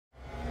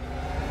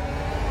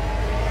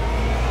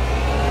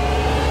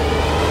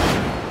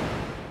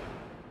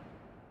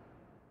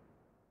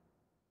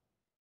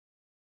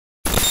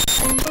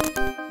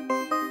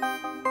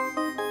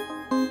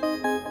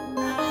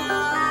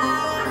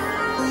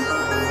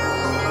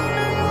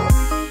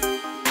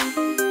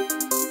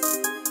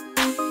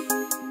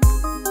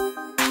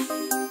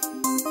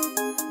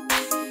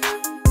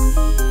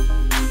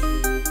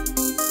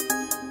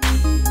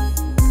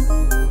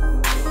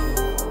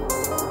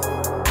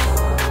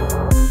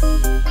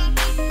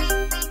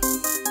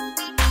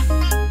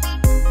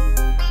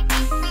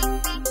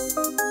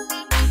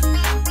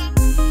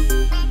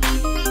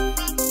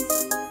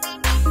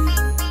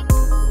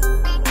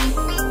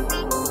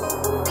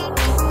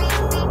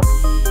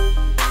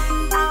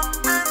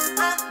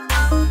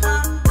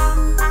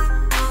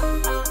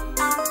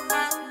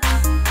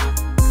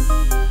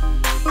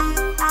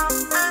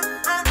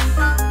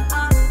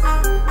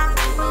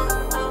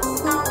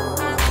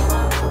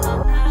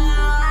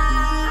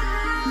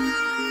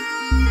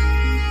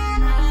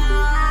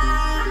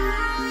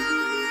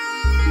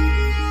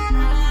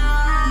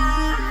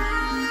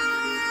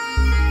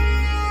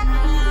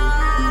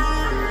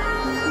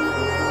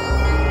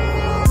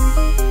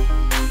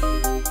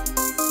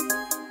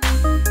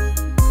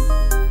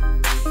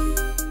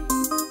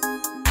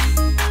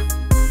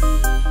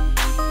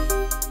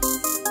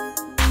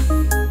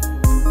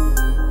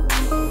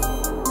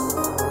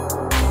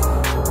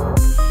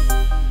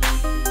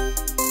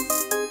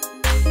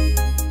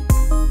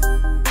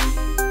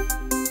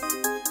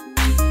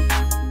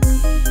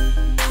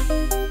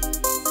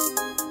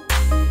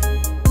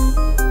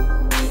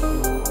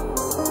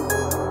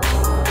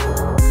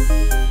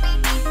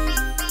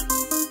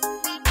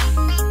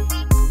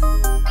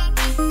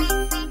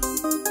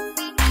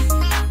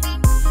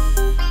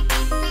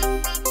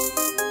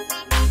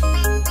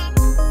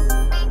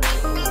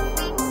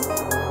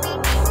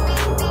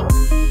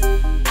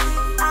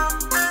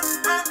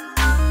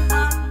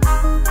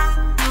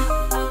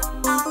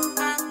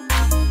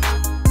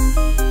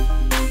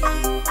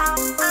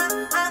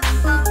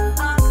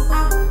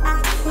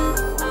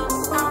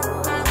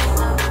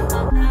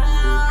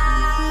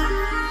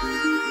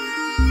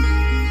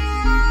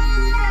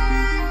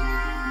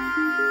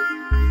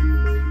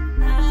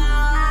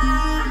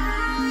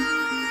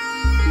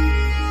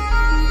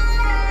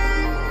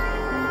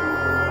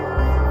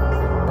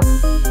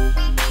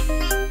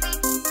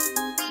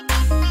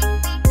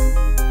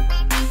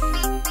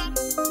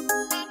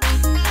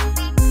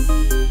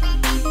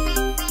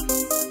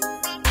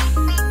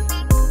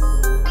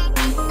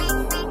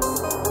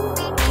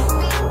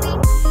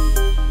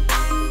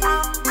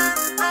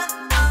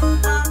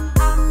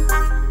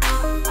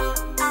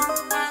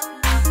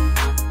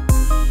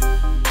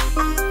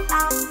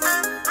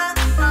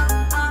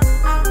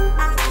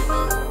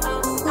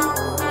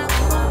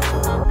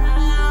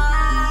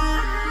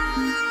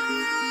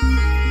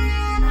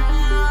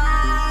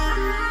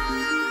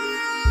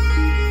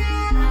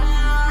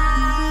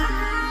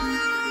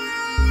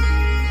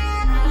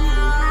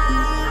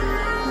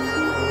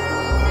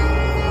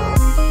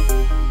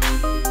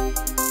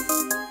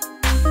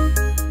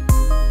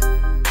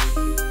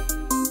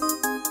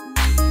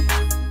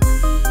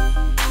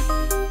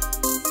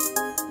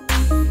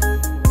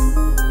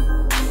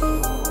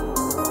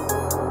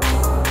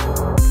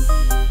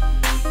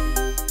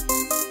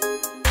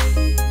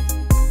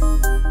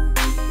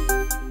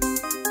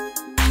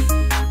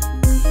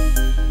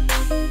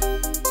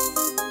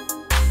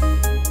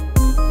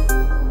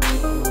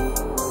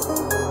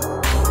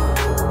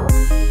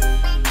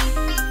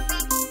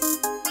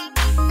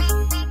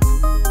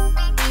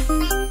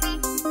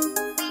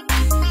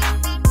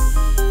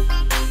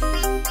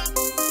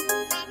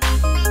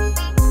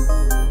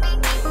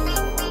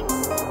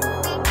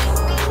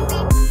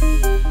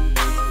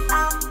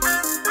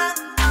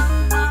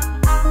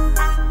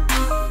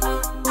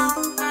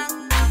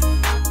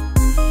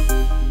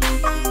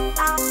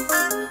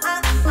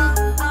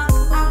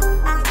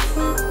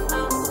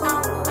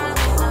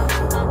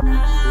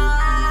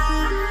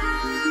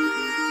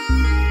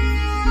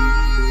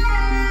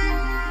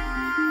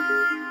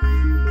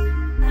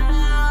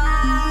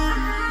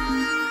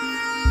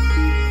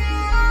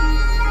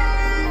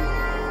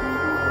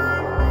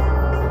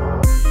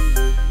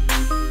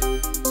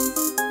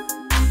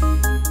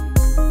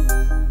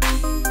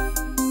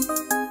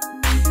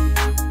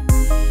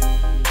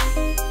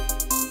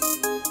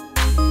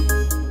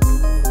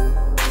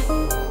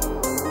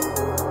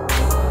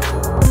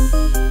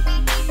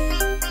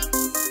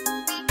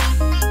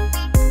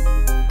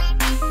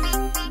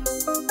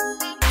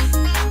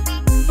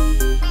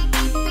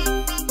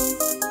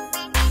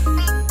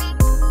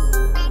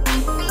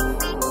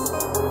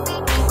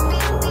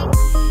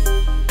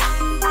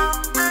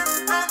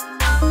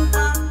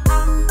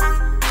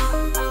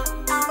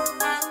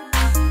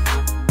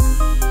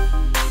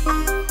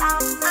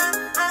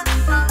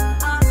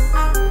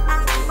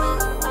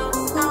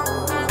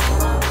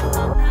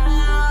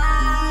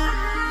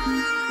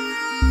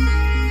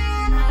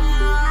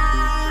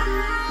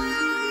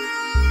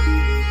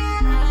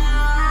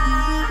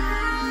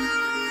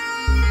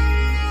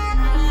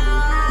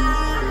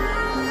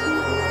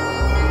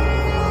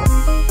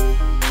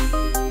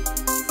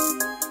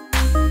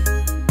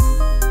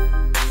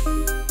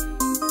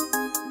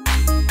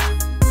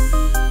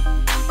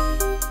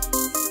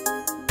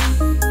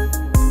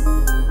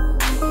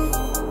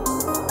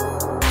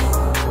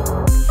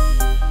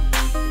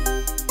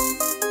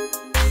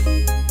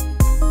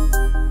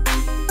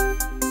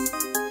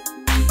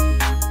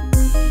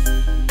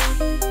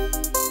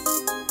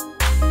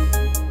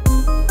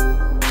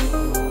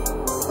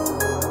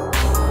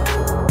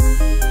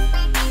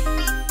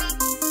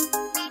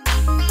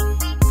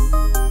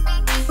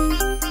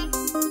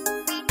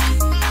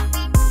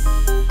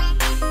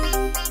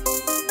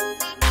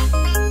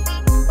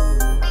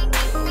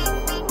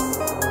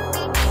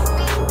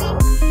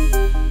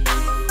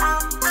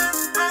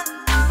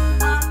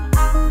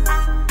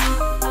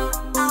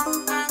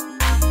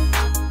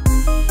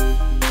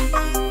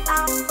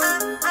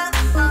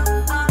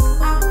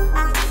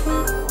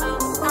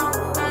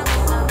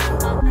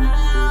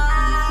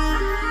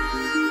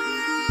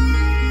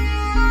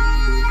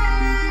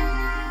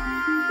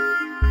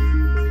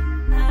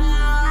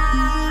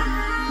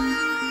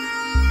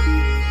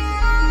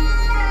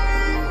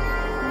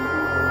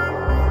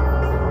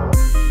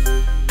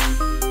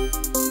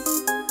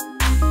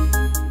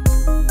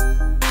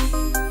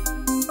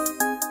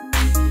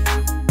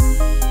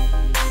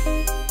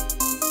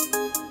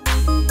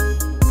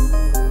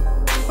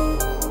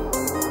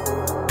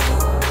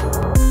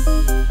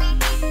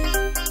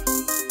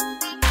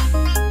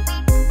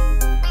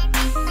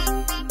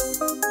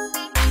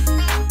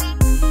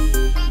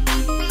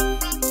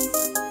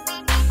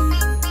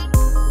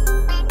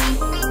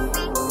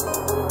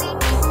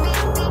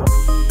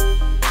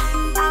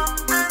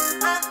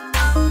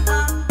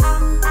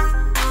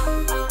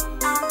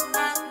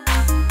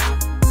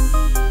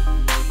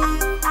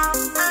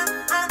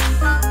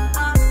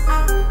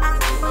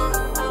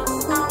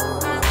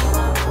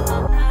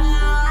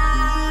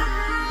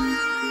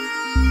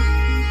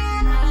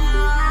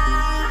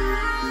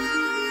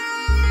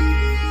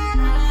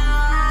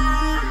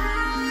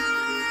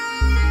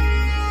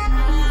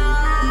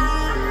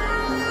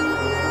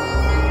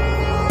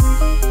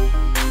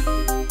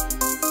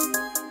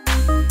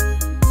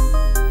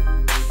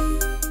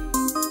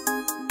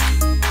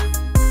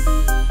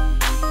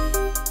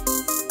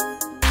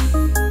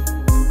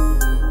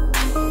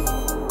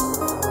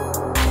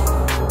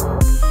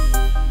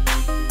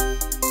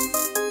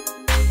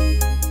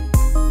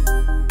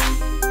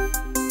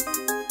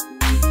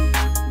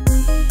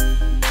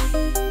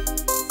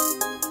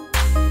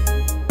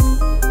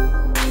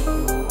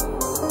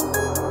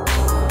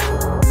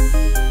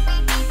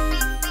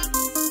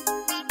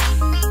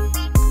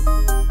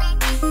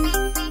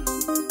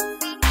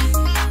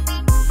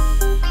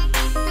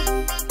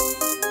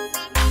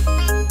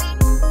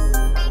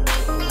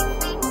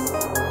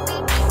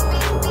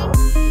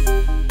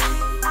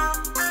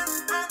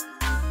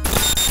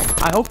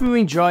I hope you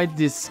enjoyed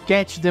this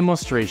sketch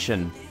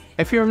demonstration.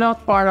 If you're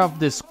not part of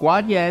the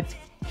squad yet,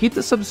 hit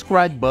the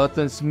subscribe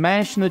button,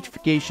 smash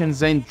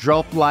notifications and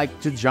drop like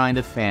to join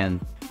the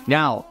fan.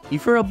 Now,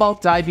 if you're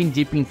about diving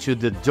deep into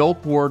the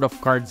dope world of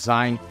car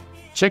design,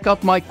 check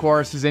out my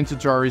courses and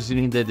tutorials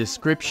in the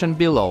description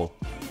below.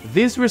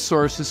 These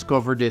resources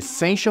cover the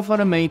essential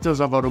fundamentals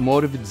of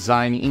automotive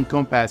design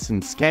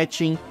encompassing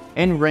sketching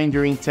and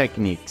rendering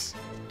techniques.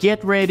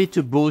 Get ready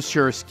to boost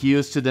your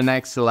skills to the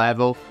next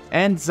level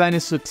and design a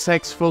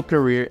successful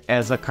career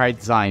as a car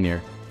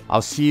designer.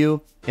 I'll see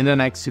you in the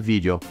next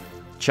video.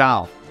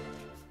 Ciao!